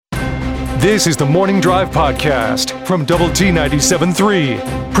This is the Morning Drive Podcast from Double T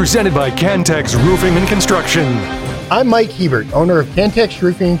 97.3, presented by Cantex Roofing and Construction. I'm Mike Hebert, owner of Cantex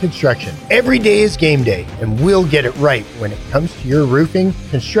Roofing and Construction. Every day is game day, and we'll get it right when it comes to your roofing,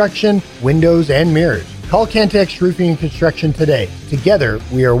 construction, windows, and mirrors. Call Cantex Roofing and Construction today. Together,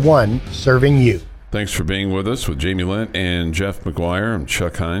 we are one serving you. Thanks for being with us with Jamie Lent and Jeff McGuire. I'm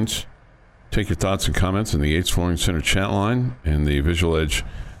Chuck Heinz. Take your thoughts and comments in the Yates Flooring Center chat line and the Visual Edge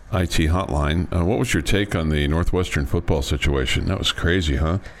IT hotline. What was your take on the Northwestern football situation? That was crazy,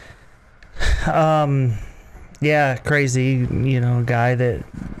 huh? Yeah, crazy. A guy that,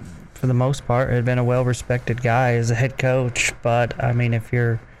 for the most part, had been a well-respected guy as a head coach. But I mean, if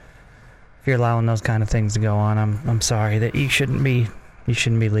you're allowing those kind of things to go on, I'm sorry that you shouldn't be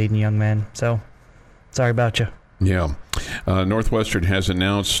leading young men. So, sorry about you. Yeah, Northwestern has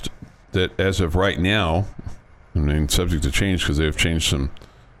announced that as of right now, I mean, subject to change because they've changed some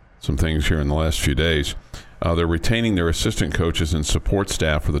things here in the last few days. They're retaining their assistant coaches and support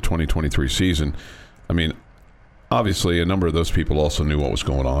staff for the 2023 season. I mean, obviously, a number of those people also knew what was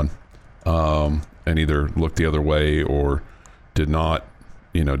going on and either looked the other way or did not,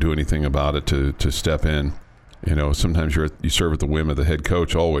 do anything about it to step in. Sometimes you serve at the whim of the head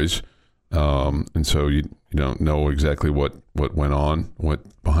coach always, and so you don't know exactly what went on, what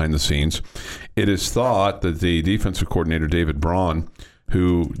behind the scenes. It is thought that the defensive coordinator, David Braun,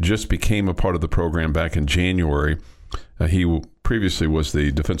 who just became a part of the program back in January, he previously was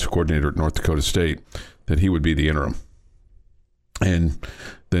the defensive coordinator at North Dakota State, that he would be the interim. And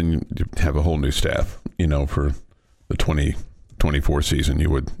then you have a whole new staff, for the 2024 season, you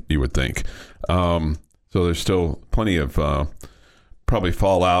would think. So there's still plenty of probably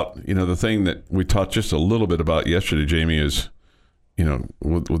fallout. The thing that we talked just a little bit about yesterday, Jamie, is,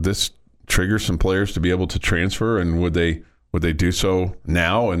 would this trigger some players to be able to transfer, and would they do so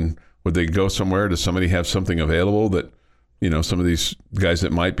now, and would they go somewhere? Does somebody have something available that, some of these guys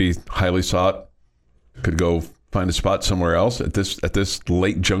that might be highly sought could go find a spot somewhere else at this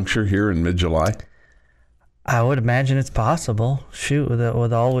late juncture here in mid-July? I would imagine it's possible. Shoot,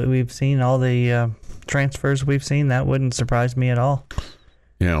 with all that we've seen, all the transfers we've seen, that wouldn't surprise me at all.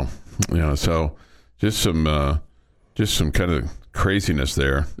 Yeah. So just some kind of craziness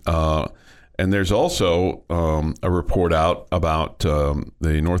there. And there's also a report out about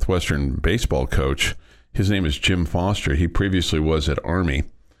the Northwestern baseball coach. His name is Jim Foster. He previously was at Army.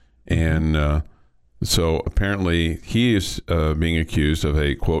 And so apparently he is being accused of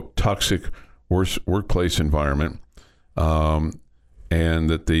a, quote, toxic workplace environment. And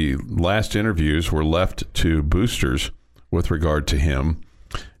that the last interviews were left to boosters with regard to him.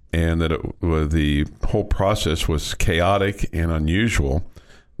 And that the whole process was chaotic and unusual.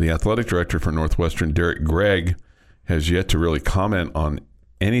 The athletic director for Northwestern, Derek Gregg, has yet to really comment on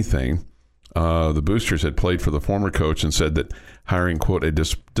anything. The boosters had played for the former coach and said that hiring, quote, a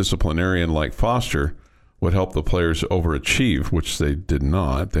disciplinarian like Foster would help the players overachieve, which they did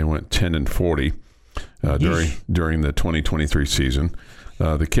not. They went 10-40 during the 2023 season.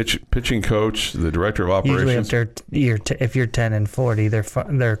 The pitching coach, the director of operations. Usually, if you're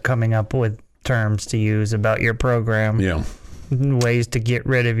 10-40, they're coming up with terms to use about your program. Yeah. Ways to get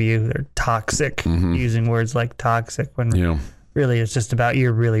rid of you. They're toxic, using words like toxic when really it's just about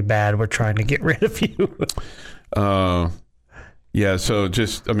you're really bad. We're trying to get rid of you. So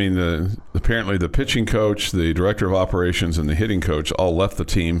apparently the pitching coach, the director of operations, and the hitting coach all left the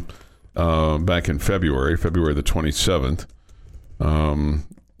team back in February the 27th.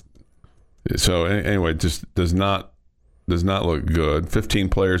 So anyway, just does not look good. 15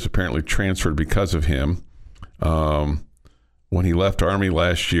 players apparently transferred because of him. When he left Army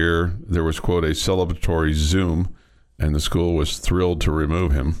last year, there was, quote, a celebratory Zoom, and the school was thrilled to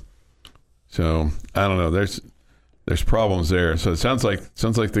remove him. So I don't know. There's problems there. So it sounds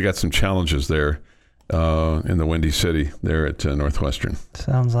like they got some challenges there in the Windy City there at Northwestern.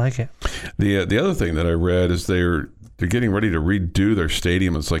 Sounds like it. The other thing that I read is they're getting ready to redo their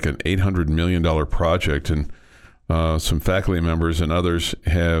stadium. It's like an $800 million project, and some faculty members and others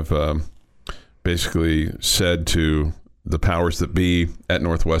have basically said to the powers that be at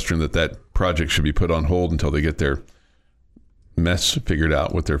Northwestern that project should be put on hold until they get their mess figured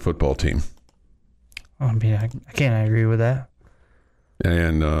out with their football team. I mean, I can't agree with that.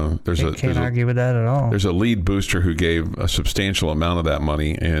 And can't argue with that at all. There's a lead booster who gave a substantial amount of that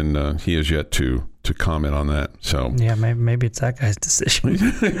money, and he has yet to comment on that. So yeah, maybe it's that guy's decision.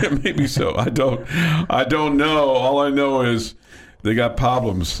 Maybe so. I don't know. All I know is they got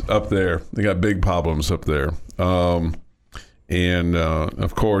problems up there. They got big problems up there. And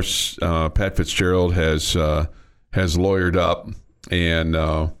of course, Pat Fitzgerald has lawyered up, and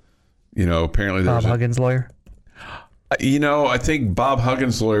apparently Bob Huggins' lawyer. I think Bob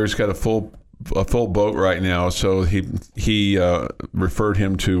Huggins' lawyer's got a full boat right now, so he referred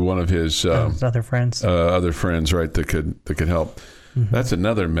him to one of his other friends. Right, that could help. Mm-hmm. That's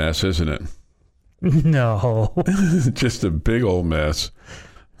another mess, isn't it? No, just a big old mess.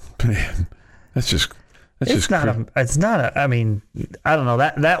 Man, it's not. I mean, I don't know.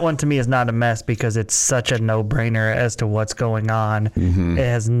 That one to me is not a mess because it's such a no-brainer as to what's going on. Mm-hmm. It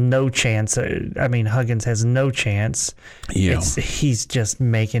has no chance. I mean, Huggins has no chance. Yeah. He's just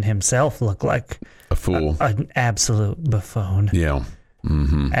making himself look like a fool, an absolute buffoon. Yeah.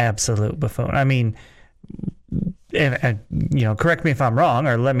 Mm-hmm. Absolute buffoon. I mean, and correct me if I'm wrong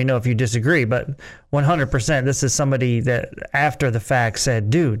or let me know if you disagree, but 100% this is somebody that after the fact said,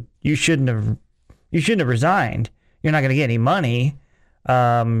 dude, you shouldn't have resigned. You're not going to get any money.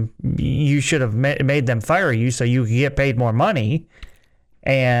 You should have made them fire you so you could get paid more money.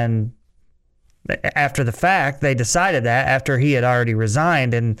 And after the fact, they decided that after he had already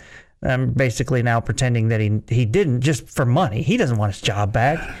resigned, and I'm basically now pretending that he didn't just for money. He doesn't want his job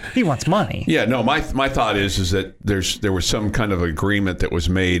back. He wants money. Yeah, no, my thought is that there was some kind of agreement that was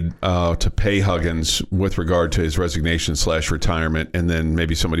made to pay Huggins with regard to his resignation / retirement, and then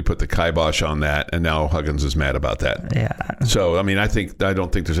maybe somebody put the kibosh on that, and now Huggins is mad about that. Yeah. So, I mean, I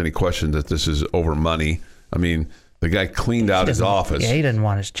don't think there's any question that this is over money. I mean, the guy cleaned out his office. Yeah, he didn't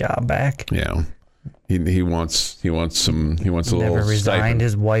want his job back. Yeah. He wants a little Never resigned. stipend.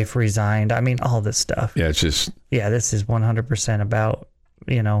 His wife resigned. I mean, all this stuff. Yeah, it's just. Yeah, this is 100% about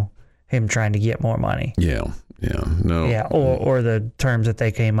him trying to get more money. Yeah, no. Yeah, or the terms that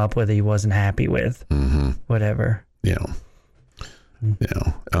they came up with he wasn't happy with. Mm-hmm. Whatever. Yeah.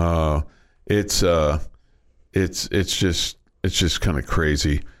 Yeah. It's just kind of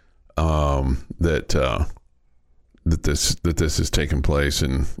crazy that this is taking place,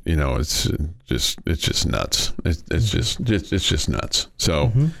 and it's just nuts. It's just nuts. So,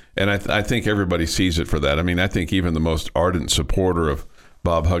 mm-hmm. And I think everybody sees it for that. I mean, I think even the most ardent supporter of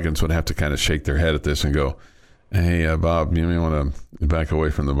Bob Huggins would have to kind of shake their head at this and go, "Hey, Bob, you may want to back away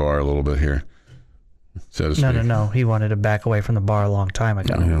from the bar a little bit here." So to speak. No. He wanted to back away from the bar a long time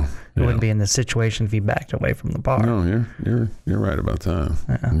ago. Yeah. He wouldn't be in this situation if he backed away from the bar. No, you're right about that.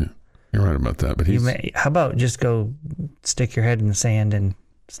 Yeah. You're right about that, but how about just go stick your head in the sand and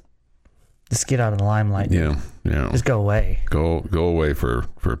just get out of the limelight? Yeah. Just go away. Go away for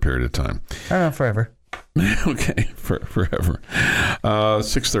a period of time. I don't know, forever. Okay, forever.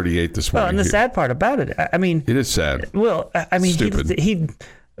 6:38 this morning. Well, and the sad part about it, I mean, it is sad. Well, I mean, he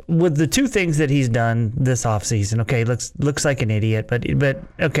with the two things that he's done this offseason, okay, looks like an idiot, but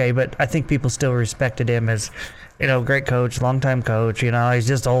I think people still respected him as. Great coach, longtime coach. He's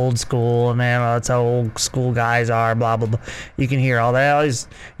just old school, and that's how old school guys are. Blah blah blah. You can hear all that.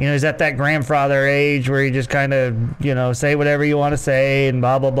 He's at that grandfather age where you just kind of say whatever you want to say and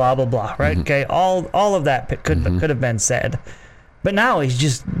blah blah blah blah blah. Right? Mm-hmm. Okay. All of that could have been said, but now he's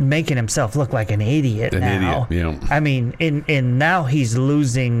just making himself look like an idiot. Idiot. Yeah. I mean, in now he's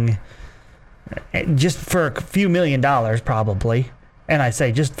losing just for a few $1 million probably, and I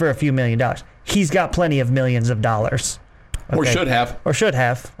say just for a few $1 million. He's got plenty of millions of dollars. Okay? Or should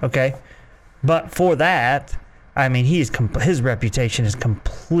have, okay? But for that, I mean, his reputation is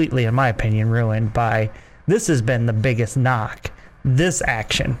completely, in my opinion, ruined by this has been the biggest knock. This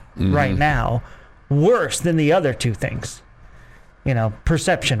action right now, worse than the other two things,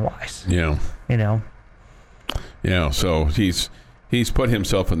 perception-wise. Yeah. Yeah, so he's put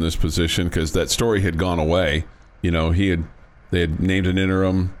himself in this position because that story had gone away. They had named an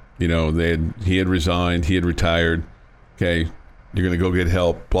interim. He had resigned, he had retired. Okay, you're going to go get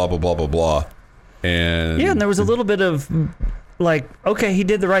help, blah, blah, blah, blah, blah. And there was a little bit of like, okay, he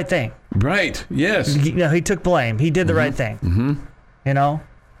did the right thing. Right, yes. He took blame. He did the right thing. Mm-hmm.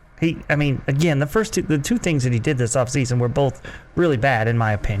 Again, the two things that he did this offseason were both really bad, in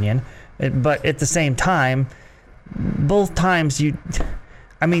my opinion. But at the same time, both times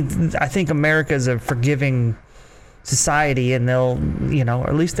I think America's a forgiving society, and they'll, or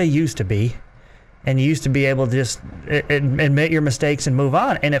at least they used to be, and you used to be able to just admit your mistakes and move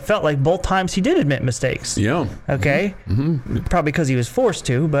on. And it felt like both times he did admit mistakes. Yeah. Okay. Mm-hmm. Probably because he was forced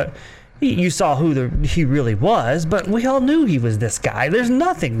to, but you saw who he really was. But we all knew he was this guy. There's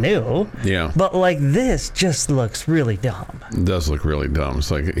nothing new. Yeah. But like this just looks really dumb. It does look really dumb.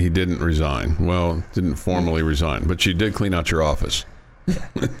 It's like he didn't resign. Well, didn't formally resign, but you did clean out your office.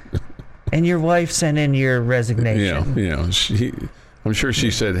 And your wife sent in your resignation. Yeah. I'm sure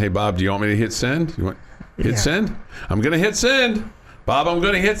she said, "Hey, Bob, do you want me to hit send? You want hit send? I'm going to hit send. Bob, I'm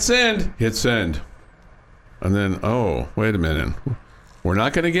going to hit send. Hit send." And then, oh, wait a minute. We're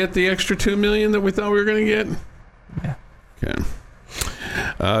not going to get the extra $2 million that we thought we were going to get? Yeah. Okay.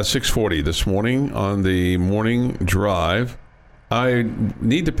 6:40 this morning on the morning drive. I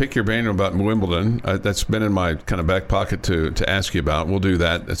need to pick your brain about Wimbledon. That's been in my kind of back pocket to ask you about. We'll do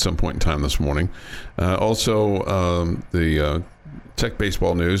that at some point in time this morning. Also, the Tech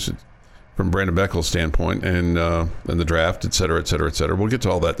baseball news from Brandon Beckel's standpoint and the draft, et cetera, et cetera, et cetera. We'll get to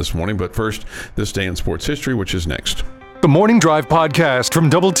all that this morning. But first, this day in sports history, which is next. The Morning Drive podcast from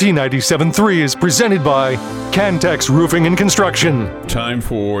Double T 97.3 is presented by Cantex Roofing and Construction. Time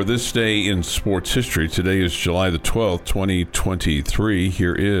for this day in sports history. Today is July the 12th, 2023.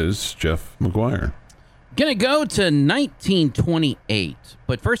 Here is Jeff McGuire. Gonna go to 1928,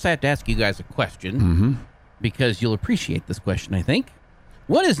 but first I have to ask you guys a question because you'll appreciate this question, I think.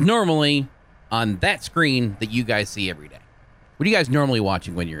 What is normally on that screen that you guys see every day? What are you guys normally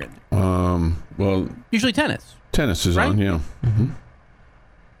watching when you're in there? Well, usually tennis. Tennis is on, yeah.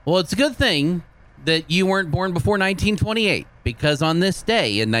 Well, it's a good thing that you weren't born before 1928, because on this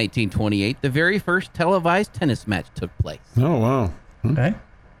day in 1928, the very first televised tennis match took place. Oh, wow. Okay.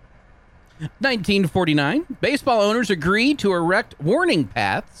 1949, baseball owners agreed to erect warning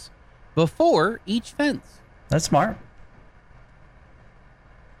paths before each fence. That's smart.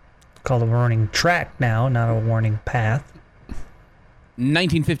 It's called a warning track now, not a warning path.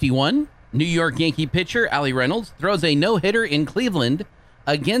 1951, New York Yankee pitcher Allie Reynolds throws a no-hitter in Cleveland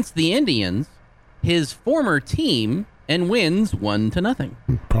against the Indians, his former team, and wins 1-0.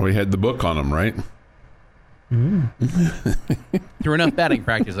 Probably had the book on him, right? Through enough batting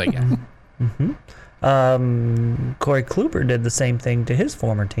practice, I guess. Corey Kluber did the same thing to his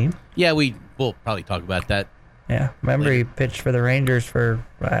former team. Yeah, we'll probably talk about that. Yeah, remember he pitched for the Rangers for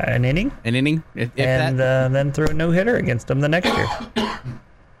an inning? An inning? If and that. Then threw a no-hitter against them the next year.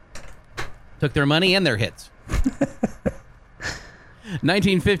 Took their money and their hits.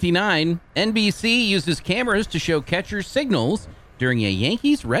 1959, NBC uses cameras to show catcher signals during a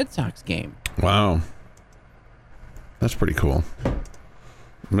Yankees-Red Sox game. Wow. That's pretty cool.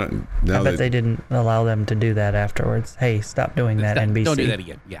 I bet they didn't allow them to do that afterwards. Hey, stop doing that, NBC. Don't do that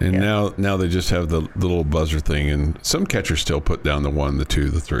again. Yeah. And now they just have the little buzzer thing, and some catchers still put down the 1, the 2,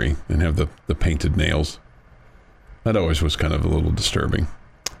 the 3, and have the painted nails. That always was kind of a little disturbing.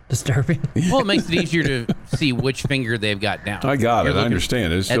 Well, it makes it easier to see which finger they've got down. I got it. I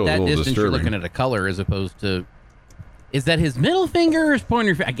understand. It's still a little disturbing. At that distance, you're looking at a color as opposed to... Is that his middle finger or his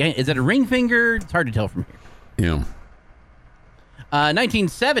pointer finger? Is that a ring finger? It's hard to tell from here. Yeah.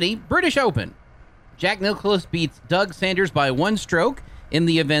 1970, British Open. Jack Nicklaus beats Doug Sanders by 1 stroke in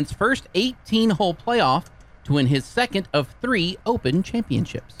the event's first 18-hole playoff to win his second of 3 Open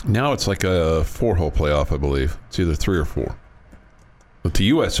championships. Now it's like a 4-hole playoff, I believe. It's either 3 or 4. But the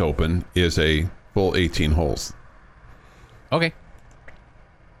U.S. Open is a full 18 holes. Okay.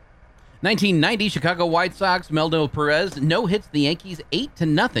 1990, Chicago White Sox, Meldo Perez no-hits the Yankees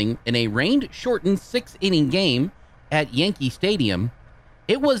 8-0 in a rain-shortened 6-inning game at Yankee Stadium.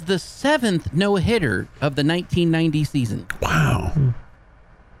 It was the 7th no-hitter of the 1990 season. Wow.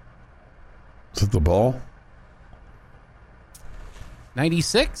 Is it the ball?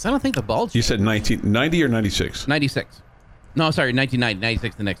 96? I don't think the ball changed. You said 1990 or 96? 96. No, sorry, 1990.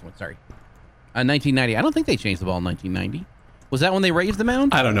 96, the next one, sorry. 1990. I don't think they changed the ball in 1990. Was that when they raised the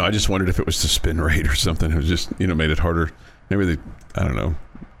mound? I don't know. I just wondered if it was the spin rate or something. It was just, made it harder. Maybe I don't know.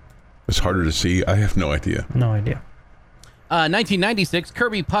 It's harder to see. I have no idea. No idea. 1996,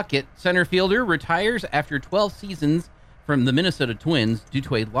 Kirby Puckett, center fielder, retires after 12 seasons from the Minnesota Twins due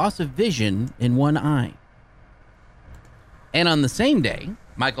to a loss of vision in one eye. And on the same day,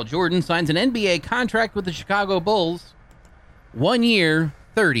 Michael Jordan signs an NBA contract with the Chicago Bulls. 1 year,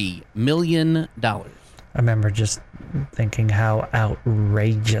 $30 million. I remember just thinking how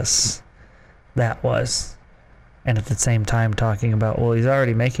outrageous that was. And at the same time talking about, well, he's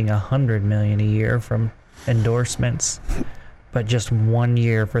already making $100 million a year from endorsements. But just 1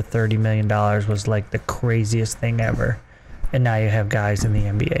 year for $30 million was like the craziest thing ever. And now you have guys in the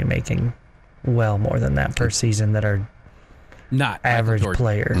NBA making well more than that per season that are not average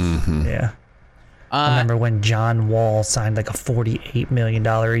players. Mm-hmm. Yeah. I remember when John Wall signed like a $48 million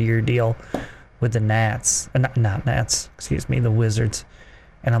a year deal with the Nats. Not Nats, excuse me, the Wizards.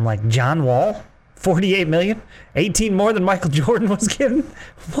 And I'm like, John Wall? $48 million? 18 more than Michael Jordan was getting?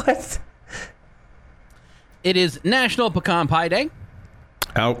 What? It is National Pecan Pie Day.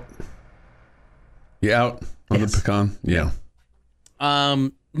 Out. You out on the pecan? Yeah.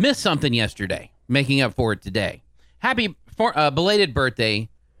 Missed something yesterday, making up for it today. Happy belated birthday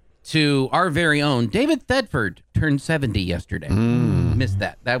to our very own David Thedford. Turned 70 yesterday. Missed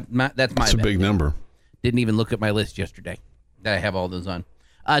that. That's my That's a big number. Didn't even look at my list yesterday. that I have all those on.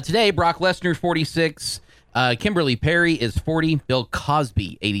 Today, Brock Lesnar, 46. Kimberly Perry is 40. Bill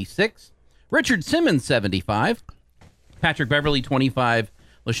Cosby, 86. Richard Simmons, 75. Patrick Beverly, 25.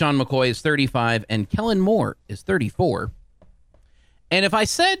 LaShawn McCoy is 35. And Kellen Moore is 34. And if I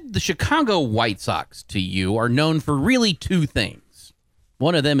said the Chicago White Sox to you are known for really two things,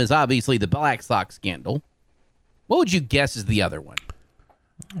 one of them is obviously the Black Sox scandal. What would you guess is the other one?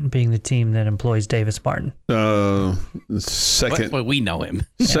 Being the team that employs Davis Martin. Second. Well, we know him.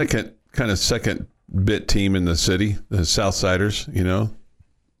 Second bit team in the city, the Southsiders, you know?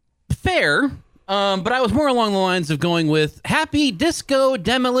 Fair. But I was more along the lines of going with Happy Disco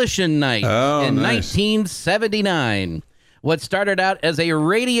Demolition Night in 1979. What started out as a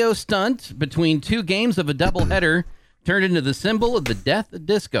radio stunt between two games of a doubleheader turned into the symbol of the death of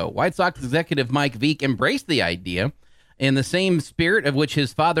disco. White Sox executive Mike Veeck embraced the idea in the same spirit of which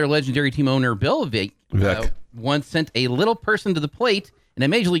his father, legendary team owner Bill Veeck, once sent a little person to the plate in a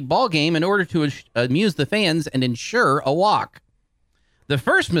Major League ball game in order to amuse the fans and ensure a walk. The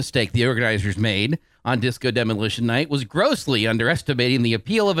first mistake the organizers made on Disco Demolition Night was grossly underestimating the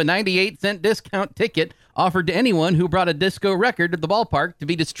appeal of a 98-cent discount ticket offered to anyone who brought a disco record to the ballpark to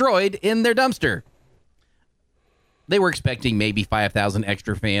be destroyed in their dumpster. They were expecting maybe 5,000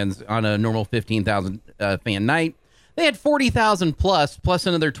 extra fans on a normal 15,000 fan night. They had 40,000 plus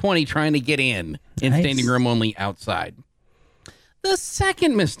another 20 trying to get in standing room only outside. The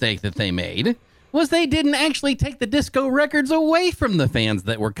second mistake that they made was they didn't actually take the disco records away from the fans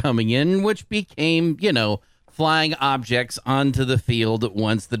that were coming in, which became, flying objects onto the field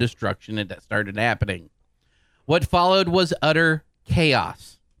once the destruction had started happening. What followed was utter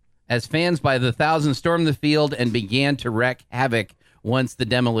chaos, as fans by the thousands stormed the field and began to wreak havoc once the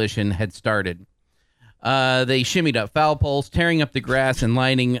demolition had started. They shimmied up foul poles, tearing up the grass, and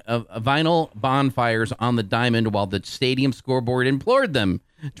lighting vinyl bonfires on the diamond while the stadium scoreboard implored them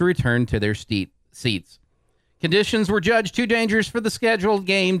to return to their seats. Conditions were judged too dangerous for the scheduled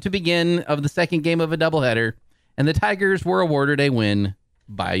game to begin of the second game of a doubleheader, and the Tigers were awarded a win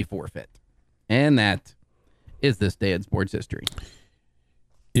by forfeit. And that is this day in sports history.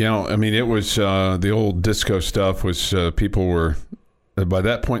 It was the old disco stuff was people were, by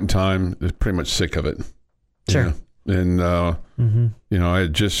that point in time, pretty much sick of it. Sure. And, I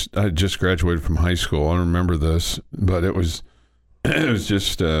had just graduated from high school. I remember this, but it was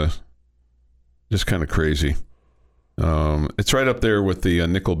just kind of crazy. It's right up there with the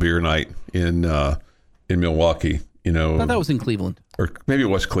nickel beer night in Milwaukee. I thought that was in Cleveland, or maybe it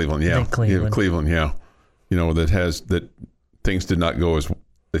was Cleveland. Yeah, Cleveland. Yeah, that things did not go as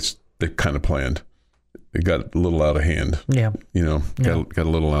they kind of planned. It got a little out of hand. Yeah, got a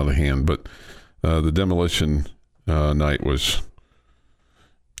little out of hand. But the demolition night was.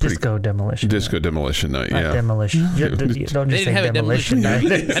 Disco demolition night, Not yeah. Demolition. Don't just say demolition night.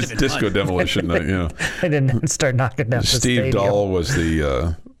 Disco demolition night, yeah. I didn't start knocking down the stadium. Steve Dahl was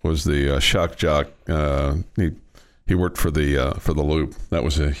the shock jock. He worked for the Loop. That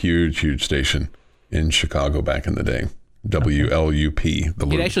was a huge station in Chicago back in the day. WLUP, the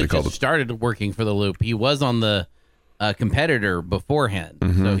Loop. He actually started working for the Loop. He was on the competitor beforehand,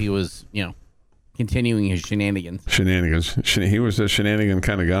 so he was continuing his shenanigans. He was a shenanigan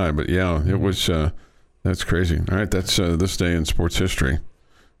kind of guy, but yeah, it was. That's crazy. All right, that's this day in sports history.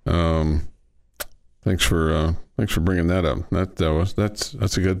 Thanks for bringing that up. That's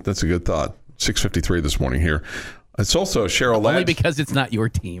a good thought. 6:53 this morning here. It's also Cheryl Ladd. Only because it's not your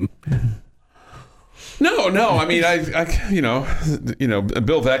team. No. I mean, Bill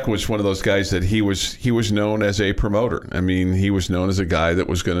Veeck was one of those guys that he was known as a promoter. I mean, he was known as a guy that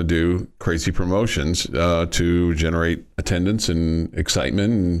was going to do crazy promotions to generate attendance and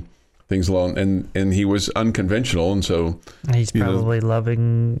excitement and things along. And he was unconventional, and so he's probably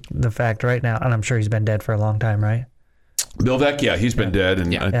loving the fact right now, and I'm sure he's been dead for a long time, right? Bill Veeck, yeah, he's been dead,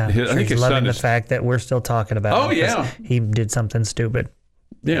 and I think he's loving the fact that we're still talking about him. Yeah, he did something stupid.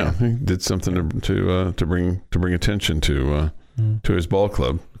 Yeah, he did something to bring attention to his ball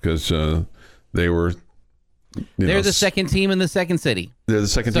club because they were. They're the second team in the second city. They're the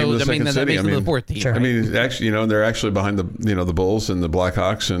second team in the second city. I mean, the fourth team. Sure. I mean, actually, they're actually behind the Bulls and the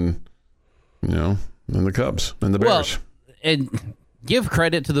Blackhawks and and the Cubs and the Bears. Well, and give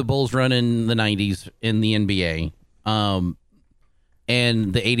credit to the Bulls' run in the '90s in the NBA.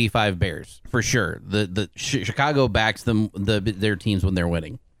 And the '85 Bears for sure. The Chicago backs their teams when they're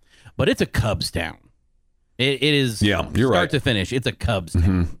winning, but it's a Cubs town. It is. Yeah, you're start right. to finish. It's a Cubs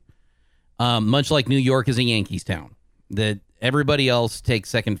town. Much like New York is a Yankees town. That everybody else takes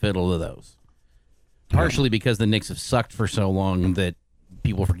second fiddle to those. Partially because the Knicks have sucked for so long that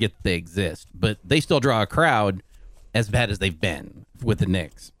people forget that they exist, but they still draw a crowd as bad as they've been with the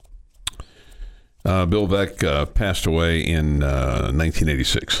Knicks. Bill Veeck passed away in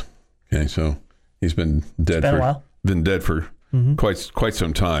 1986. Okay, so he's been dead a while. Been dead for quite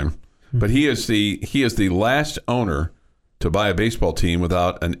some time. But he is the last owner to buy a baseball team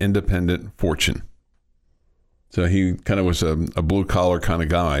without an independent fortune. So he kind of was a blue collar kind of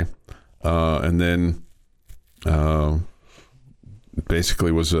guy, and then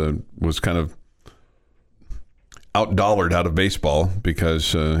basically was kind of out-dollared out of baseball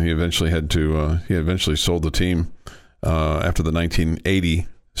because he eventually sold the team after the 1980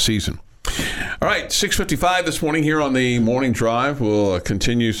 season. All right, 6:55 this morning here on the Morning Drive. We'll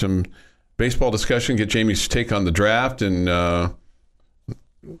continue some baseball discussion, get Jamie's take on the draft and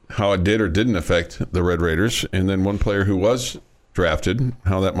how it did or didn't affect the Red Raiders, and then one player who was drafted,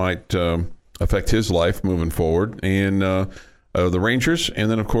 how that might affect his life moving forward, and the Rangers, and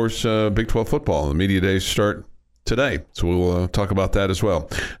then, of course, Big 12 football. The media days start today, so we'll talk about that as well.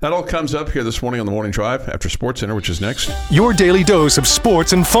 That all comes up here this morning on the Morning Drive after Sports Center, which is next. Your daily dose of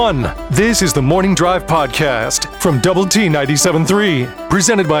sports and fun. This is the Morning Drive podcast from Double T 97.3,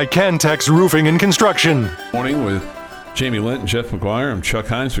 presented by Cantex Roofing and Construction. Morning with Jamie Lent and Jeff McGuire. I'm Chuck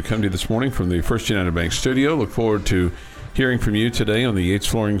Heinz. We come to you this morning from the First United Bank studio. Look forward to hearing from you today on the Yates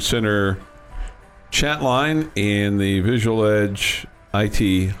Flooring Center chat line and the Visual Edge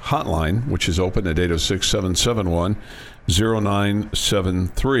IT hotline, which is open at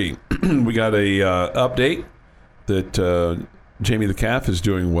 806-771-0973. We got a update that Jamie the Calf is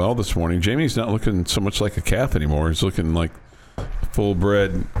doing well this morning. Jamie's not looking so much like a calf anymore. He's looking like a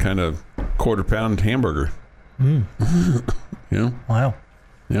full-bred kind of quarter-pound hamburger. Wow.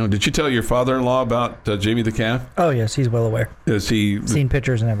 Did you tell your father-in-law about Jamie the Calf? Oh, yes, he's well aware. Is he seen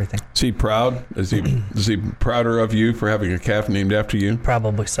pictures and everything? Is he proud? Is he prouder of you for having a calf named after you?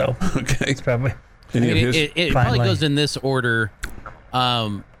 Probably so. Okay. It's probably. It probably goes in this order: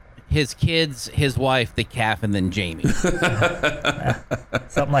 his kids, his wife, the calf, and then Jamie.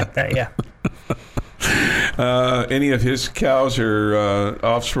 Something like that. Yeah. Any of his cows or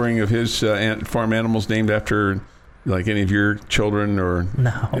offspring of his farm animals named after, like, any of your children or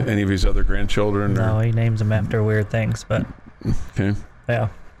no, any of his other grandchildren? No, he names them after weird things, but okay, yeah.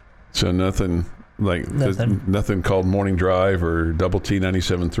 So nothing called Morning Drive or Double T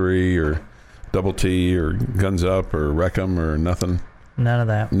 97.3 or Double T or Guns Up or Wreckham or nothing. None of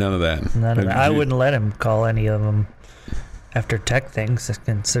that. I wouldn't let him call any of them after tech things,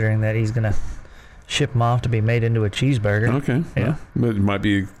 considering that he's gonna ship them off to be made into a cheeseburger. Okay. Yeah. Well, it might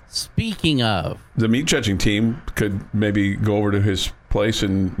be. Speaking of, the meat judging team could maybe go over to his place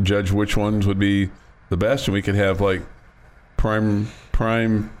and judge which ones would be the best, and we could have like prime.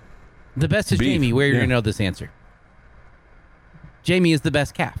 The best is beef. Jamie. Where you're gonna know this answer? Jamie is the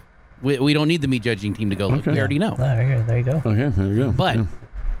best calf. We don't need the meat judging team to go look. We already know. There you go. Okay, there you go. But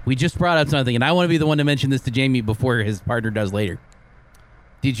we just brought up something, and I want to be the one to mention this to Jamie before his partner does later.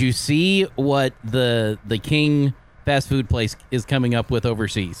 Did you see what the King fast food place is coming up with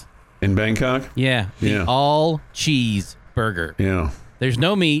overseas? In Bangkok? Yeah. The all cheese burger. Yeah. There's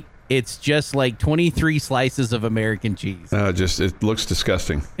no meat. It's just like 23 slices of American cheese. It looks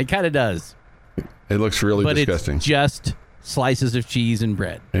disgusting. It kind of does. It looks really disgusting. It's just slices of cheese and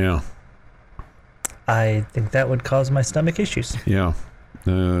bread. Yeah. I think that would cause my stomach issues. Yeah.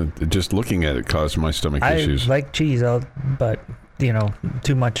 Just looking at it caused my stomach issues. I like cheese, but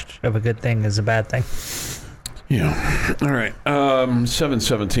too much of a good thing is a bad thing. Yeah. All right.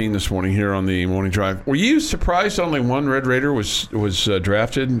 7:17 this morning here on the Morning Drive. Were you surprised only one Red Raider was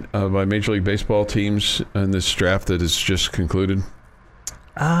drafted by Major League Baseball teams in this draft that has just concluded?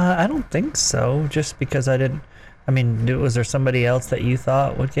 I don't think so. Just because I didn't. I mean, was there somebody else that you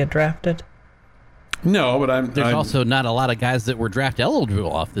thought would get drafted? No, but There's also not a lot of guys that were draft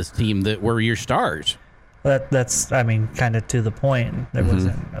eligible off this team that were your stars. That's kind of to the point. There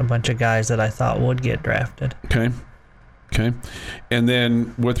wasn't a bunch of guys that I thought would get drafted. Okay. And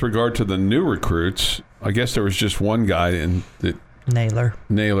then with regard to the new recruits, I guess there was just one guy Naylor,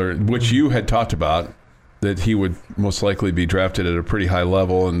 which you had talked about, that he would most likely be drafted at a pretty high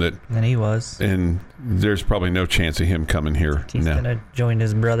level, and he was. And there's probably no chance of him coming here. He's going to join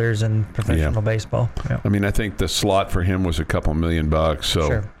his brothers in professional baseball. Yeah. I mean, I think the slot for him was a couple $1 million. So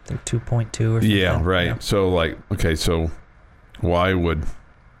sure, I think 2.2 or something. Yeah, right. Yeah. So so why would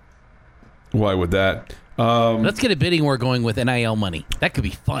that? Let's get a bidding war going with NIL money. That could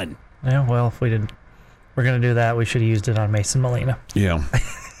be fun. Yeah. Well, if we're going to do that, we should have used it on Mason Molina. Yeah.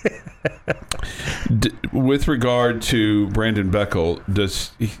 With regard to Brandon Beckel,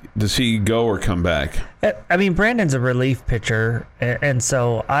 does he go or come back? I mean, Brandon's a relief pitcher, and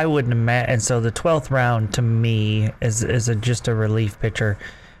so I wouldn't imagine. And so the 12th round to me is just a relief pitcher.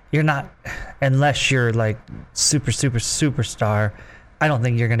 You're not, unless you're like superstar. I don't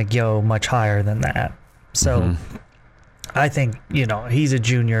think you're going to go much higher than that. So I think he's a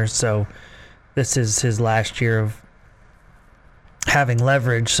junior, so this is his last year of having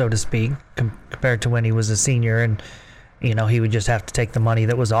leverage, so to speak, compared to when he was a senior, and he would just have to take the money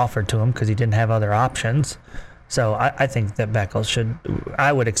that was offered to him because he didn't have other options. So I think that Beckel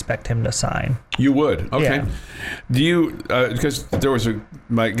I would expect him to sign. You would? Okay. Yeah. Do you, because there was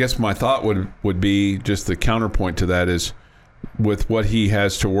I guess my thought would be just the counterpoint to that is with what he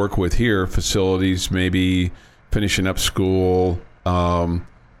has to work with here, facilities, maybe finishing up school,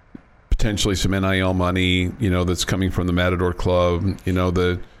 potentially some NIL money, that's coming from the Matador Club,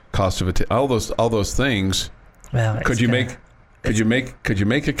 the cost of it, all those things. Well, could you make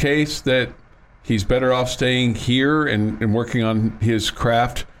a case that he's better off staying here and working on his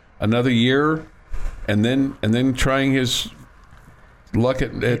craft another year, and then trying his luck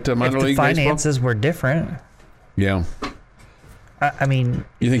at minor league baseball? If the finances were different. Yeah. I mean,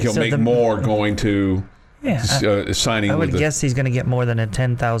 you think he'll make more going to? Yeah, signing. I would guess he's going to get more than a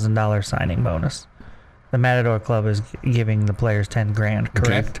 $10,000 signing bonus. The Matador Club is giving the players $10,000,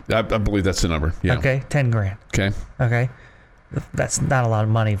 correct? Okay. I believe that's the number. Yeah. Okay, $10,000. Okay. Okay, that's not a lot of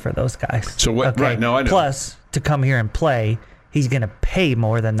money for those guys. So what? Okay. Right? No, I know. Plus, to come here and play, he's going to pay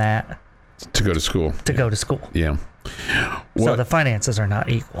more than that to go to school. Go to school. Yeah. So the finances are not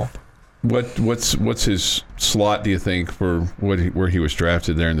equal. What's his slot? Do you think for where he was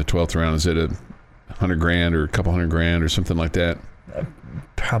drafted there in the 12th round? Is it $100,000 or a couple $100,000 or something like that?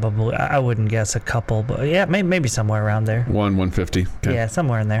 Probably. I wouldn't guess a couple, but yeah, maybe somewhere around there. 150. Okay. Yeah,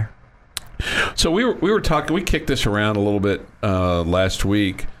 somewhere in there. So we were talking. We kicked this around a little bit last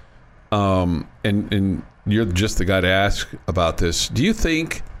week, and you're just the guy to ask about this. Do you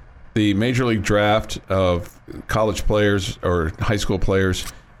think the Major League Draft of college players or high school players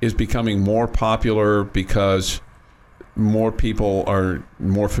is becoming more popular because more people are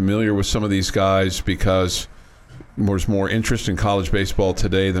more familiar with some of these guys, because there's more interest in college baseball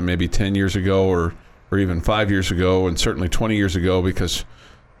today than maybe 10 years ago or even 5 years ago, and certainly 20 years ago, because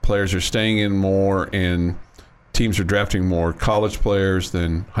players are staying in more and teams are drafting more college players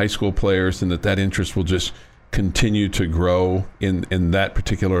than high school players, and that interest will just continue to grow in that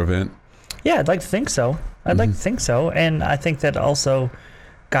particular event? Yeah, I'd like to think so. Like to think so. And I think that also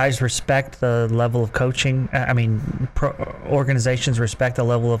guys respect the level of coaching. I mean, organizations respect the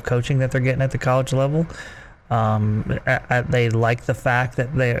level of coaching that they're getting at the college level. They like the fact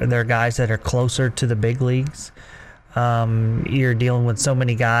that they're guys that are closer to the big leagues. You're dealing with so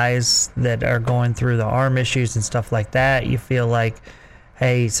many guys that are going through the arm issues and stuff like that. You feel like,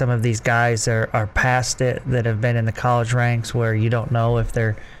 hey, some of these guys are past it, that have been in the college ranks, where you don't know if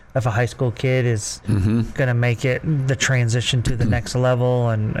a high school kid is going to make it the transition to the next level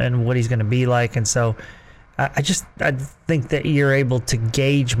and what he's going to be like. And so I think that you're able to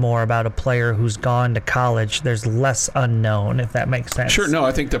gauge more about a player who's gone to college. There's less unknown, if that makes sense. Sure. No,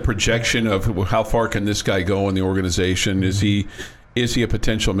 I think the projection of how far can this guy go in the organization, is he a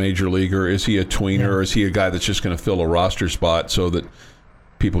potential major leaguer? Is he a tweener? Or is he a guy that's just going to fill a roster spot so that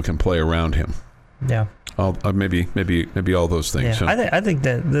people can play around him? Yeah. Maybe all those things. Yeah. So. I think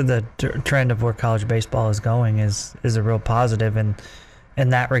that the trend of where college baseball is going is a real positive in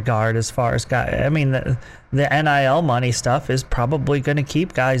that regard. As far as guys, I mean, the NIL money stuff is probably going to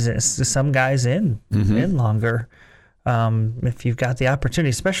keep some guys in longer, if you've got the opportunity.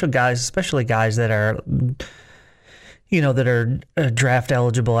 Especially guys that are, that are draft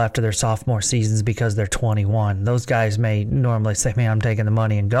eligible after their sophomore seasons because they're 21. Those guys may normally say, man, I'm taking the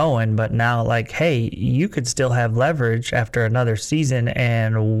money and going. But now, like, hey, you could still have leverage after another season,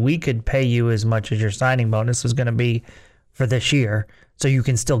 and we could pay you as much as your signing bonus is going to be for this year. So you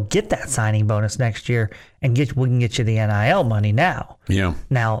can still get that signing bonus next year, and we can get you the NIL money now. Yeah.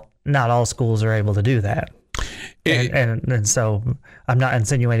 Now, not all schools are able to do that. And so I'm not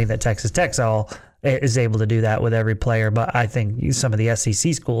insinuating that Texas Tech is able to do that with every player, but I think some of the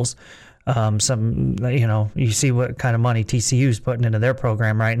SEC schools, you see what kind of money TCU's putting into their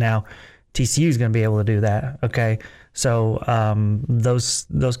program right now. TCU's going to be able to do that. Okay. So those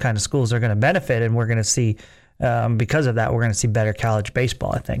kind of schools are going to benefit, and we're going to see, because of that, we're going to see better college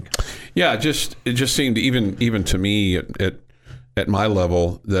baseball, I think. Yeah, it just seemed, even to me at my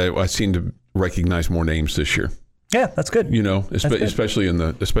level, that I seem to recognize more names this year. Yeah, that's good. You know, That's good. especially in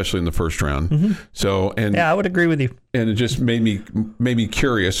the first round. Mm-hmm. So I would agree with you. And it just made me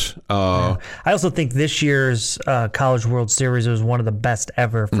curious. I also think this year's College World Series was one of the best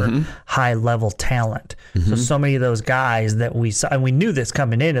ever for high level talent. So many of those guys that we saw, and we knew this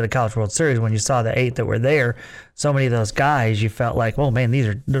coming into the College World Series when you saw the 8 that were there. So many of those guys, you felt like, oh man,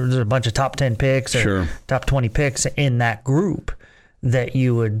 there's a bunch of top 10 picks or top 20 picks in that group that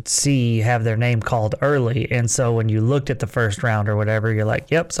you would see have their name called early. And so when you looked at the first round or whatever, you're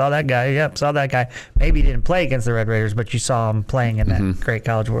like, yep, saw that guy. Yep, saw that guy. Maybe he didn't play against the Red Raiders, but you saw him playing in that great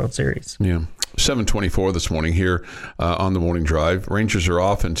College World Series. Yeah. 7:24 this morning here on the Morning Drive. Rangers are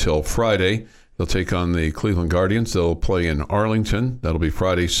off until Friday. They'll take on the Cleveland Guardians. They'll play in Arlington. That'll be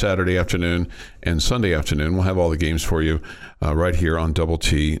Friday, Saturday afternoon, and Sunday afternoon. We'll have all the games for you right here on Double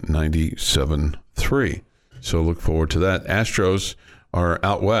T 97.3. So look forward to that. Astros are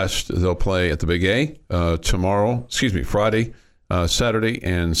out west. They'll play at the Big A Friday, Saturday,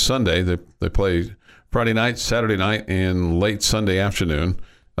 and Sunday. They play Friday night, Saturday night, and late Sunday afternoon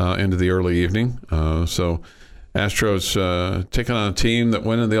into the early evening. So Astros taking on a team that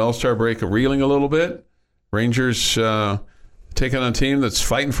went in the All-Star break reeling a little bit. Rangers taking on a team that's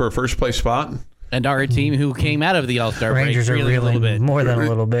fighting for a first-place spot. And our team who came out of the All-Star break Rangers are reeling a little bit. more than a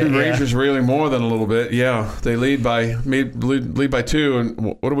little bit. Rangers reeling more than a little bit. Yeah, they lead by 2.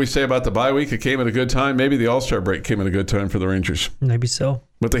 And what do we say about the bye week? It came at a good time. Maybe the All-Star break came at a good time for the Rangers. Maybe so.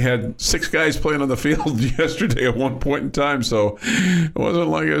 But they had 6 guys playing on the field yesterday at one point in time, so it wasn't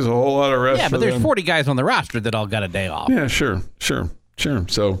like it was a whole lot of rest. Yeah, but there's them. 40 guys on the roster that all got a day off. Yeah, sure. So,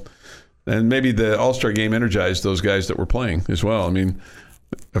 and maybe the All-Star game energized those guys that were playing as well. I mean,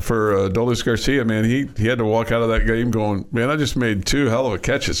 for Adolis Garcia, man, he had to walk out of that game going, man, I just made 2 hell of a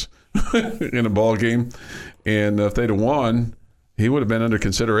catches in a ball game, and if they'd have won, he would have been under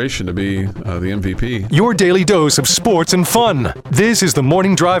consideration to be the MVP. Your daily dose of sports and fun. This is the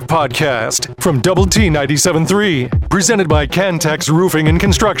Morning Drive Podcast from Double T 97.3, presented by Cantex Roofing and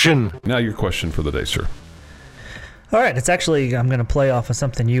Construction. Now your question for the day, sir. All right, it's actually, I'm going to play off of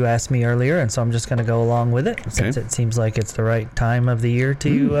something you asked me earlier, and so I'm just going to go along with it since it seems like it's the right time of the year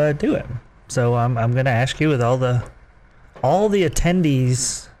to do it. So I'm going to ask you, with all the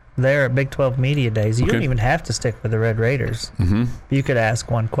attendees there at Big 12 Media Days, you don't even have to stick with the Red Raiders. You could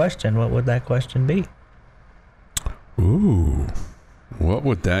ask one question. What would that question be? Ooh, what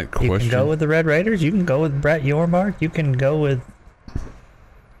would that question? You can go with the Red Raiders. You can go with Brett Yormark. You can go with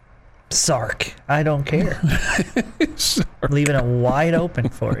Sark. I don't care. Leaving it wide open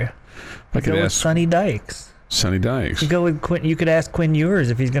for you. I could go with ask Sonny Dykes. Sonny Dykes. You go with Quinn. You could ask Quinn Ewers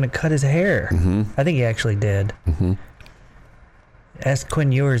if he's going to cut his hair. I think he actually did. Ask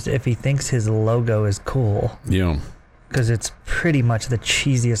Quinn Ewers if he thinks his logo is cool. Yeah. Because it's pretty much the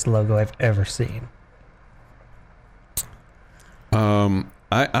cheesiest logo I've ever seen.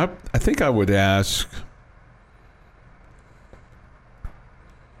 I think I would ask.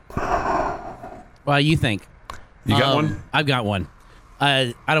 Well, you think. You got one? I've got one.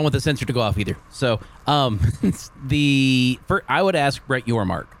 I don't want the sensor to go off either. So I would ask Brett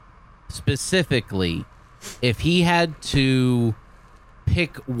Yormark specifically if he had to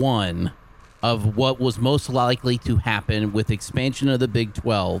pick one of what was most likely to happen with expansion of the Big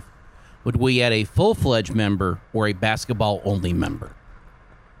 12, would we add a full-fledged member or a basketball-only member?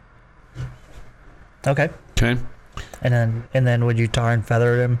 Okay. And then would you tar and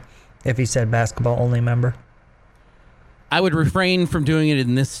feather him if he said basketball-only member? I would refrain from doing it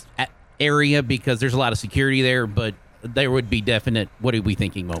in this area because there's a lot of security there, but there would be definite, what are we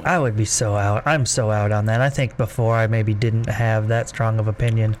thinking moment. I would be so out. I'm so out on that. I think before I maybe didn't have that strong of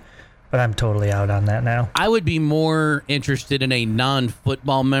opinion, but I'm totally out on that now. I would be more interested in a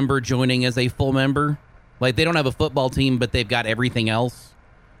non-football member joining as a full member. Like, they don't have a football team, but they've got everything else,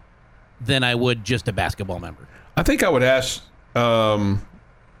 than I would just a basketball member. I think I would ask Joey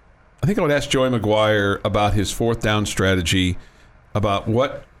McGuire about his 4th down strategy, about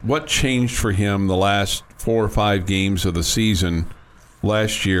what changed for him the last 4 or 5 games of the season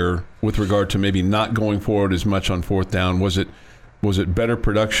last year with regard to maybe not going forward as much on 4th down. Was it better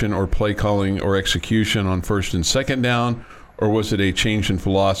production or play calling or execution on 1st and 2nd down, or was it a change in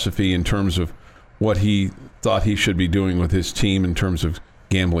philosophy in terms of what he thought he should be doing with his team in terms of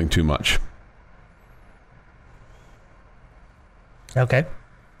gambling too much? Okay.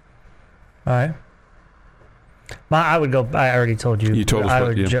 All right. I would go. I already told you. You told us.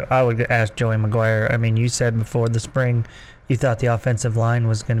 I would ask Joey McGuire. I mean, you said before the spring, you thought the offensive line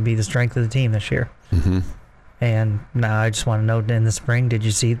was going to be the strength of the team this year. And now I just want to know, in the spring, did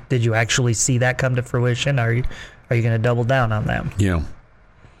you actually see that come to fruition? Are you going to double down on that? Yeah.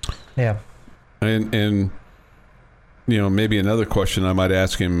 Yeah. And maybe another question I might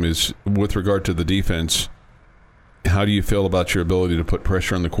ask him is with regard to the defense. How do you feel about your ability to put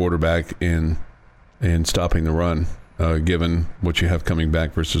pressure on the quarterback and stopping the run, given what you have coming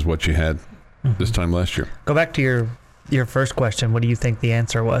back versus what you had this time last year? Go back to your first question. What do you think the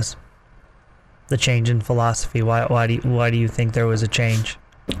answer was? The change in philosophy. Why do you think there was a change?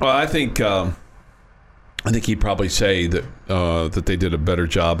 Well, I think he'd probably say that that they did a better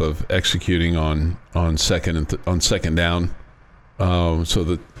job of executing on second down, so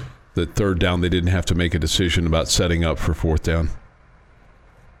that the third down they didn't have to make a decision about setting up for fourth down.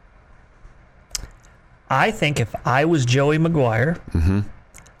 I think if I was Joey McGuire,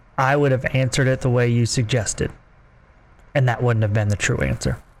 I would have answered it the way you suggested, and that wouldn't have been the true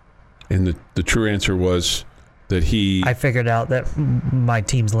answer. And the true answer was that I figured out that my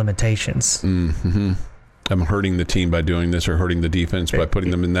team's limitations. I'm hurting the team by doing this, or hurting the defense by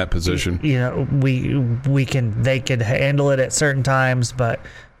putting them in that position. They could handle it at certain times, but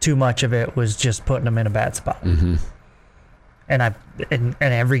too much of it was just putting them in a bad spot. And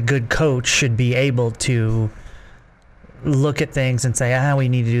every good coach should be able to look at things and say, we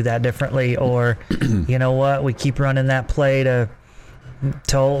need to do that differently, or you know what, we keep running that play to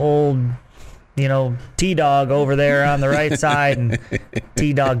old T-Dog over there on the right side, and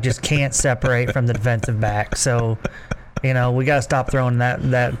T-Dog just can't separate from the defensive back. So, we got to stop throwing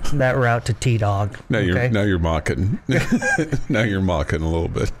that route to T-Dog. Now you're mocking. Now you're mocking a little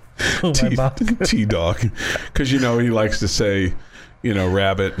bit. T-Dog, because he likes to say,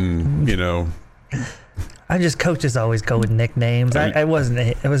 rabbit, and coaches always go with nicknames. I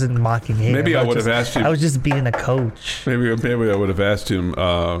wasn't mocking him. Maybe I would have asked him. I was just being a coach. Maybe I would have asked him,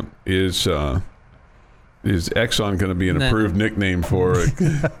 is Exxon going to be an approved nickname for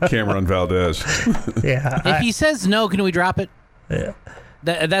Cameron Valdez? Yeah. If he says no, can we drop it? Yeah.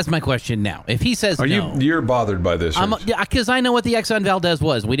 That's my question now. If he says no, you're bothered by this? Because I know what the Exxon Valdez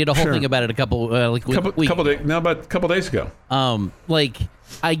was. We did a whole thing about it a couple days ago.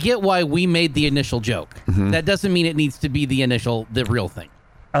 I get why we made the initial joke. That doesn't mean it needs to be the real thing.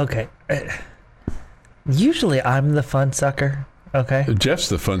 Okay. Usually I'm the fun sucker. Okay. Jeff's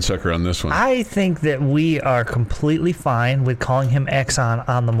the fun sucker on this one. I think that we are completely fine with calling him Exxon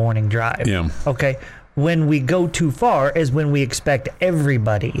on the morning drive. Yeah. Okay. When we go too far is when we expect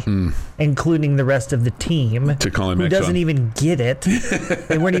everybody, including the rest of the team, to call him who Exxon. Doesn't even get it.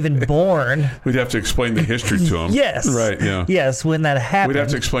 They weren't even born. We'd have to explain the history to him. Yes. Right, yeah. Yes, when that happened. We'd have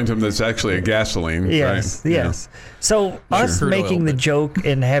to explain to him that it's actually a gasoline. Yes, right? yes. Yeah. So us making the joke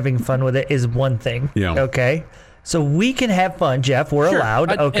and having fun with it is one thing. Yeah. Okay? So we can have fun, Jeff. We're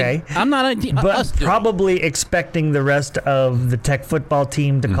allowed, okay? I'm not but probably expecting the rest of the Tech football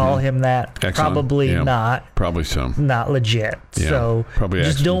team to call him that. Excellent. Probably not. Probably so. Not legit. Yeah, so probably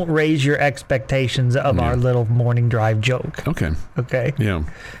just don't raise your expectations of our little morning drive joke. Okay. Okay? Yeah.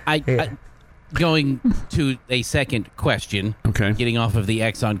 I going to a second question. Okay. Getting off of the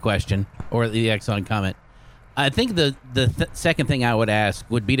Exxon question or the Exxon comment. I think the second thing I would ask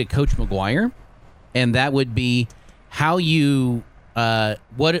would be to Coach McGuire. And that would be how you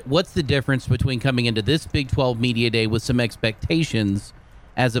what's the difference between coming into this Big 12 Media Day with some expectations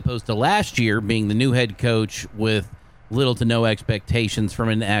as opposed to last year being the new head coach with little to no expectations from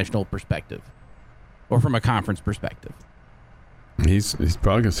a national perspective or from a conference perspective? He's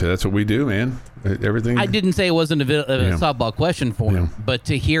probably going to say that's what we do, man. Everything. I didn't say it wasn't a softball question for him, but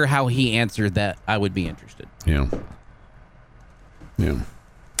to hear how he answered that, I would be interested. Yeah.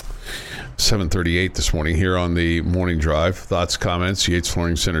 7:38 this morning here on the Morning Drive. Thoughts, comments, Yates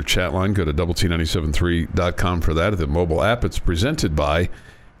Flooring Center chat line. Go to doublet973.com for that. The mobile app. It's presented by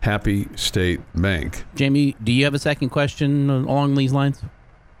Happy State Bank. Jamie, do you have a second question along these lines?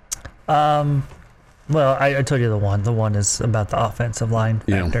 Well, I told you the one. The one is about the offensive line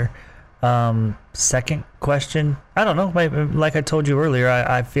factor. Yeah. Second question, I don't know. Like I told you earlier,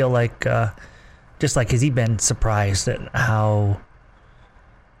 I feel like just like has he been surprised at how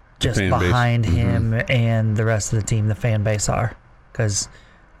just behind him and the rest of the team, the fan base are? Because,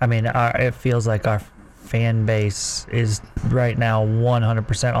 it feels like our fan base is right now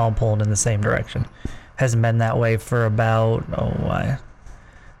 100% all pulled in the same direction. Hasn't been that way for about, I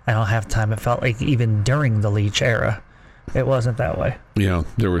don't have time. It felt like even during the Leach era, it wasn't that way. Yeah,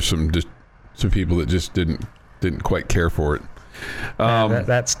 there were some people that just didn't quite care for it.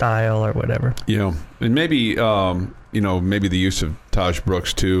 That style or whatever. Yeah, and maybe maybe the use of Taj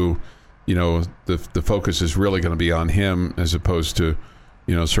Brooks too. The focus is really going to be on him as opposed to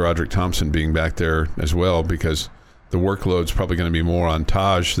Sir Roderick Thompson being back there as well, because the workload's probably going to be more on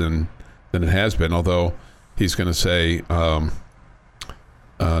Taj than it has been. Although he's going to say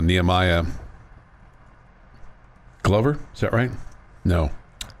Nehemiah Glover, is that right? No.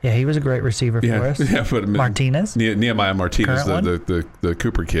 Yeah, he was a great receiver for us. Yeah, but Martinez? Nehemiah Martinez, the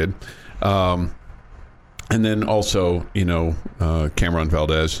Cooper kid. And then also, Cameron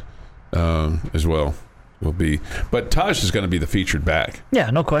Valdez as well will be. But Taj is going to be the featured back. Yeah,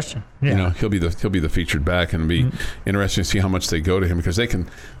 no question. Yeah. He'll be the featured back, and it'll be interesting to see how much they go to him, because they can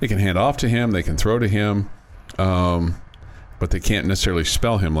hand off to him, they can throw to him, but they can't necessarily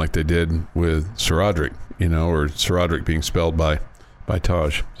spell him like they did with Saradrick, or Saradrick being spelled by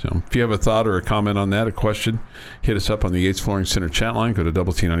Taj. So if you have a thought or a comment on that, a question, hit us up on the Yates Flooring Center chat line. Go to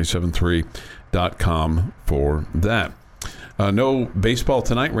doublet973.com for that. No baseball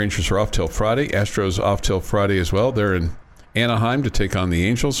tonight. Rangers are off till Friday. Astros off till Friday as well. They're in Anaheim to take on the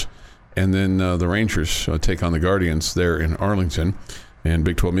Angels. And then the Rangers take on the Guardians there in Arlington. And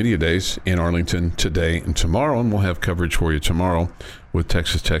Big 12 Media Days in Arlington today and tomorrow. And we'll have coverage for you tomorrow with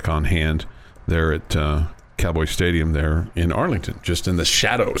Texas Tech on hand there at Cowboy Stadium there in Arlington, just in the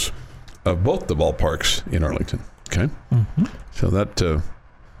shadows of both the ballparks in Arlington. Okay? Mm-hmm. So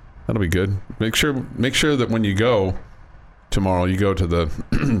that'll be good. Make sure that when you go tomorrow, you go to the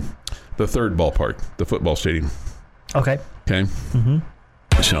the third ballpark, the football stadium. Okay. Okay? Mm-hmm.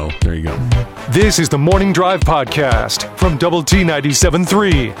 So there you go. This is the Morning Drive podcast from Double T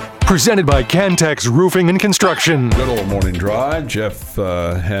 97.3, presented by Cantex Roofing and Construction. Good old Morning Drive. Jeff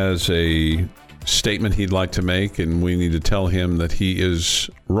has a statement he'd like to make, and we need to tell him that he is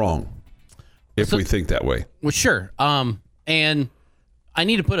wrong if we think that way. Well, sure. And I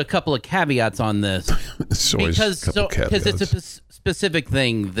need to put a couple of caveats on this because it's a specific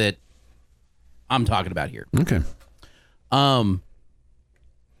thing that I'm talking about here. Okay.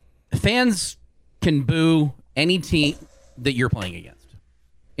 Fans can boo any team that you're playing against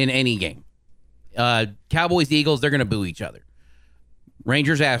in any game. Cowboys, Eagles, they're going to boo each other.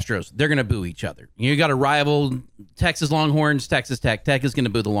 Rangers, Astros, they're going to boo each other. You got a rival, Texas Longhorns, Texas Tech. Tech is going to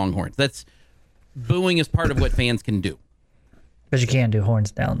boo the Longhorns. Booing is part of what fans can do. But you can't do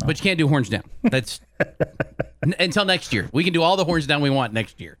horns down, though. But you can't do horns down. That's until next year. We can do all the horns down we want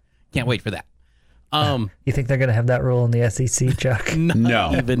next year. Can't wait for that. You think they're going to have that rule in the SEC, Chuck? No.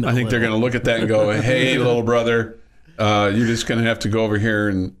 I think they're going to look at that and go, hey, little brother, you're just going to have to go over here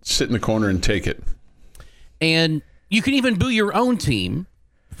and sit in the corner and take it. And you can even boo your own team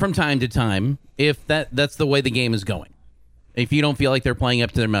from time to time if that's the way the game is going. If you don't feel like they're playing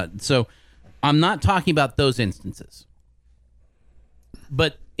up to their mud. So I'm not talking about those instances.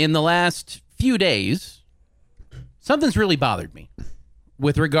 But in the last few days, something's really bothered me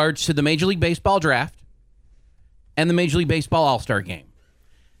with regards to the Major League Baseball Draft and the Major League Baseball All-Star Game.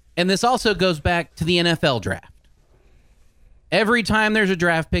 And this also goes back to the NFL Draft. Every time there's a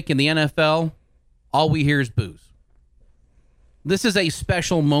draft pick in the NFL, all we hear is boos. This is a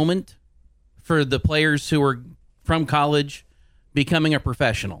special moment for the players who are from college becoming a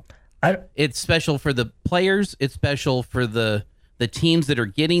professional. It's special for the players. It's special for the teams that are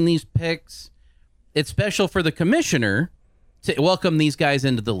getting these picks. It's special for the commissioner to welcome these guys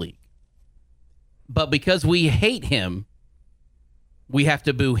into the league. But because we hate him, we have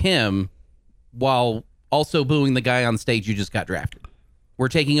to boo him while also booing the guy on stage who just got drafted. We're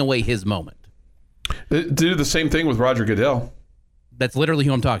taking away his moment. They do the same thing with Roger Goodell. That's literally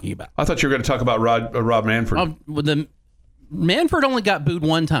who I'm talking about. I thought you were going to talk about Rob Manfred. Manfred only got booed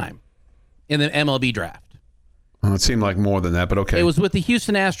one time in the MLB Draft. Well, it seemed like more than that, but okay. It was with the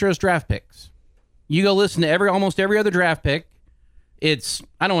Houston Astros draft picks. You go listen to almost every other draft pick. It's,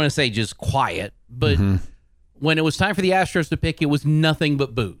 I don't want to say just quiet, but when it was time for the Astros to pick, it was nothing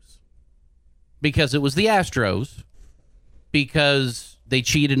but boos. Because it was the Astros, because they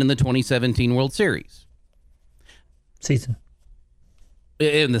cheated in the 2017 World Series. Season.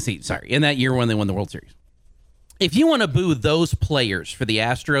 In that year when they won the World Series. If you want to boo those players for the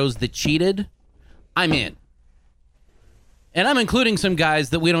Astros that cheated, I'm in. And I'm including some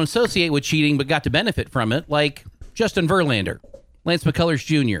guys that we don't associate with cheating but got to benefit from it, like Justin Verlander, Lance McCullers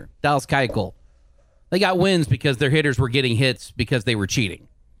Jr., Dallas Keuchel. They got wins because their hitters were getting hits because they were cheating.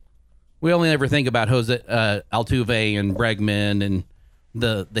 We only ever think about Jose Altuve and Bregman and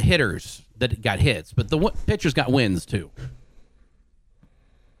the hitters that got hits, but the pitchers got wins too.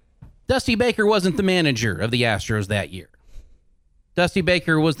 Dusty Baker wasn't the manager of the Astros that year. Dusty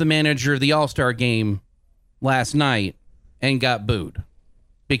Baker was the manager of the All-Star game last night and got booed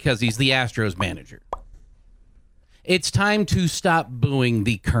because he's the Astros manager. It's time to stop booing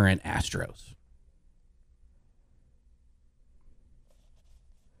the current Astros.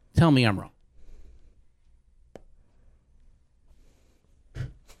 Tell me I'm wrong.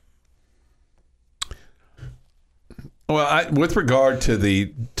 Well, with regard to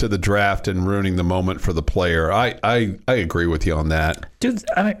the draft and ruining the moment for the player, I agree with you on that. Dude,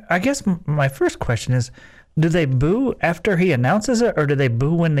 I guess my first question is, do they boo after he announces it, or do they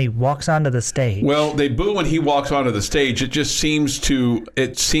boo when he walks onto the stage? Well, they boo when he walks onto the stage. It just seems to.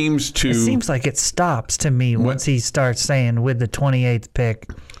 It seems like it stops to me once he starts saying with the 28th pick,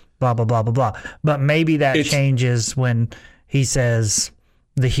 blah blah blah blah blah. But maybe that changes when he says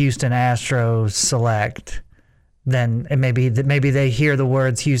the Houston Astros select. Then maybe they hear the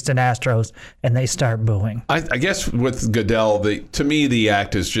words Houston Astros and they start booing. I guess with Goodell, to me the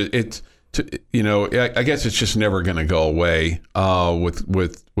act is just I guess it's just never going to go away with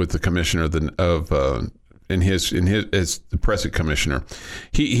the commissioner as the present commissioner.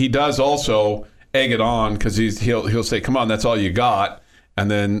 He does also egg it on because he'll say, "Come on, that's all you got," and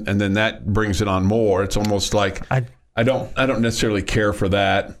then that brings it on more. It's almost like I don't necessarily care for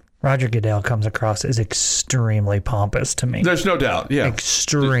that. Roger Goodell comes across as extremely pompous to me. There's no doubt. Yeah,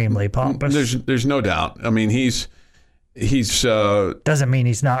 extremely pompous. There's no doubt. I mean, he's doesn't mean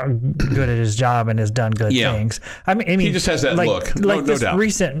he's not good at his job and has done good things. I mean he just has that look. No this doubt.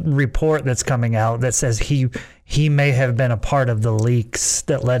 Recent report that's coming out that says he may have been a part of the leaks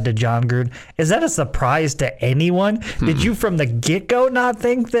that led to John Gruden. Is that a surprise to anyone? Did you from the get-go not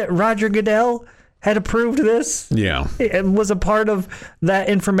think that Roger Goodell had approved this? Yeah. It was a part of that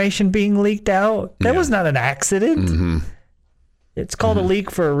information being leaked out. That was not an accident. Mm-hmm. It's called a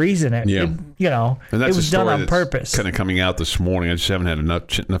leak for a reason. It was done on purpose. Kind of coming out this morning. I just haven't had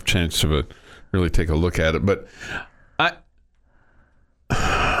enough chance to really take a look at it. But I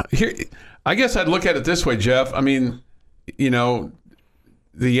guess I'd look at it this way, Jeff. I mean, the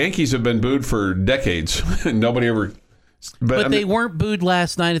Yankees have been booed for decades. Nobody ever. But they weren't booed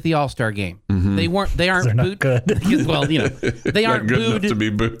last night at the All-Star game. Mm-hmm. They aren't booed. Good. Well, they aren't good booed enough to be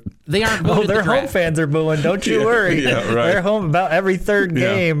booed. They aren't booed. Their home fans are booing. Don't you worry. Yeah, right. They're home about every third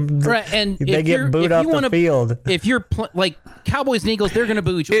game. Right, and they get booed off the field. If you're like Cowboys and Eagles, they're going to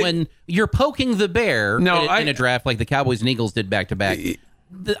boo you when you're poking the bear in a draft like the Cowboys and Eagles did back to back.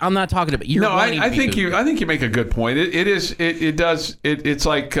 I'm not talking about you. I think you make a good point.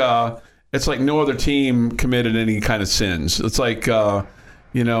 It's like no other team committed any kind of sins. It's like, and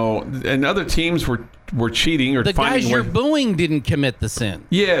other teams were cheating or the finding guys you're booing didn't commit the sin.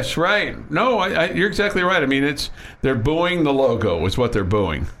 Yes, right. No, you're exactly right. I mean, they're booing the logo is what they're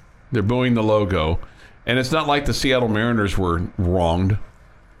booing. They're booing the logo, and it's not like the Seattle Mariners were wronged.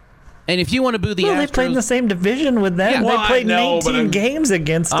 And if you want to boo the Astros, they played in the same division with them. They played 19 games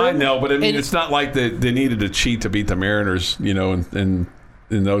against them. I know, but I mean, it's not like they needed to cheat to beat the Mariners, in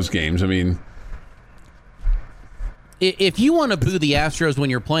those games. I mean, if you want to boo the Astros when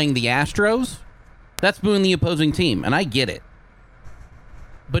you're playing the Astros, that's booing the opposing team, and I get it.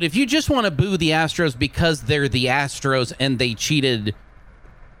 But if you just want to boo the Astros because they're the Astros and they cheated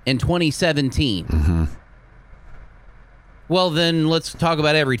in 2017, well, then let's talk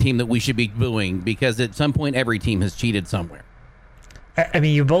about every team that we should be booing, because at some point every team has cheated somewhere. I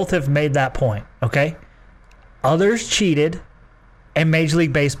mean, you both have made that point, okay? Others cheated, and Major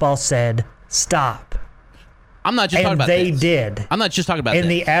League Baseball said, stop. I'm not just talking about this. And they did. I'm not just talking about this.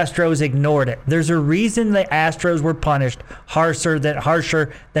 And the Astros ignored it. There's a reason the Astros were punished harsher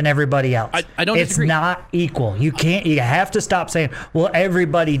than everybody else. I don't disagree. It's not equal. You have to stop saying, well,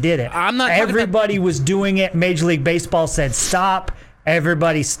 everybody did it. I'm not Everybody was doing it. Major League Baseball said, stop.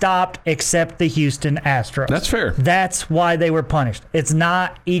 Everybody stopped except the Houston Astros. That's fair. That's why they were punished. It's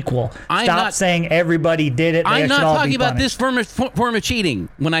not equal. Stop saying everybody did it. I'm not talking about this form of cheating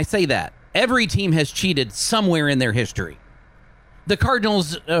when I say that. Every team has cheated somewhere in their history. The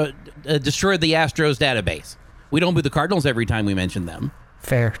Cardinals destroyed the Astros database. We don't boo the Cardinals every time we mention them.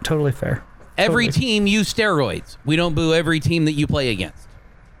 Fair. Totally fair. Every team used steroids. We don't boo every team that you play against.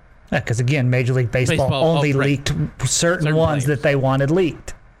 Yeah, because again, Major League Baseball only leaked certain ones that they wanted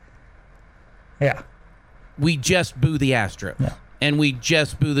leaked. Yeah. We just boo the Astros. Yeah. And we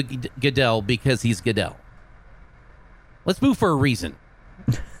just boo the Goodell because he's Goodell. Let's boo for a reason.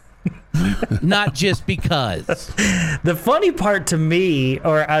 Not just because. The funny part to me,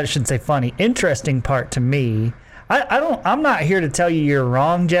 or I shouldn't say funny, interesting part to me, I'm not here to tell you you're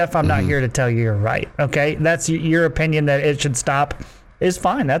wrong, Jeff. I'm not here to tell you you're right. Okay? That's your opinion that it should stop. Is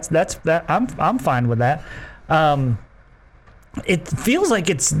fine. That's that. I'm fine with that. It feels like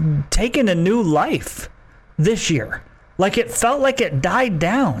it's taken a new life this year. Like it felt like it died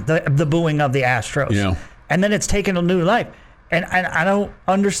down, the booing of the Astros. Yeah. And then it's taken a new life. And I don't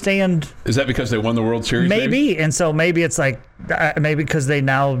understand. Is that because they won the World Series? Maybe. And so maybe it's like maybe because they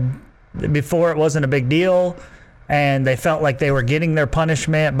now, before it wasn't a big deal, and they felt like they were getting their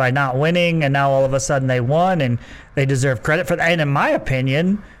punishment by not winning, and now all of a sudden they won, and they deserve credit for that. And in my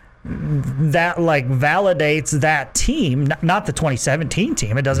opinion, that like validates that team, not the 2017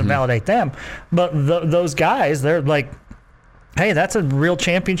 team. It doesn't validate them, but those guys, they're like, hey, that's a real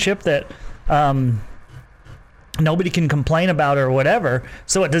championship that nobody can complain about or whatever.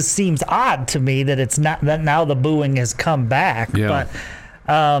 So it just seems odd to me that it's not that now the booing has come back. Yeah. But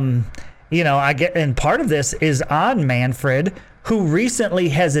I get, and part of this is on Manfred, who recently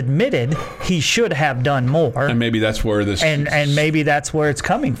has admitted he should have done more. And maybe that's where this... And maybe that's where it's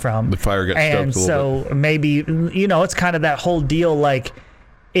coming from. The fire gets stoked a little bit. And so maybe, it's kind of that whole deal, like,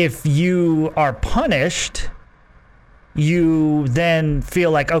 if you are punished, you then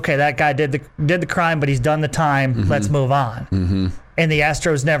feel like, okay, that guy did the crime, but he's done the time, let's move on. Mm-hmm. And the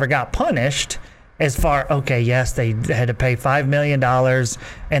Astros never got punished. As far, okay, yes, they had to pay $5 million,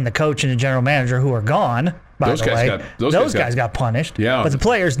 and the coach and the general manager, who are gone, by the way, those guys got punished. Yeah. But the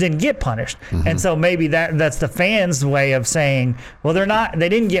players didn't get punished. Mm-hmm. And so maybe that's the fans' way of saying, well, they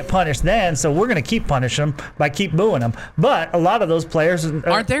didn't get punished then, so we're going to keep punishing them by keep booing them. But a lot of those players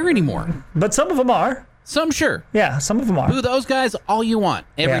aren't there anymore. But some of them are. Some sure. Yeah, some of them are. Boo those guys all you want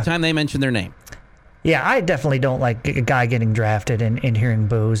every time they mention their name. Yeah, I definitely don't like a guy getting drafted and hearing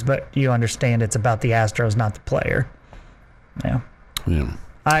boos, but you understand it's about the Astros, not the player. Yeah.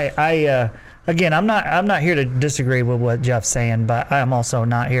 Again, I'm not here to disagree with what Jeff's saying, but I'm also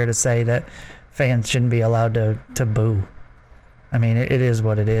not here to say that fans shouldn't be allowed to boo. I mean, it is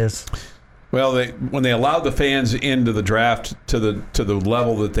what it is. Well, when they allowed the fans into the draft to the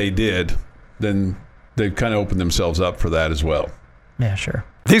level that they did, then they've kind of opened themselves up for that as well. Yeah, sure.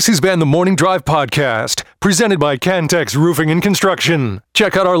 This has been the Morning Drive Podcast, presented by Cantex Roofing and Construction.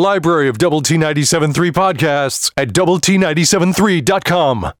 Check out our library of Double T 97.3 podcasts at doublet973.com.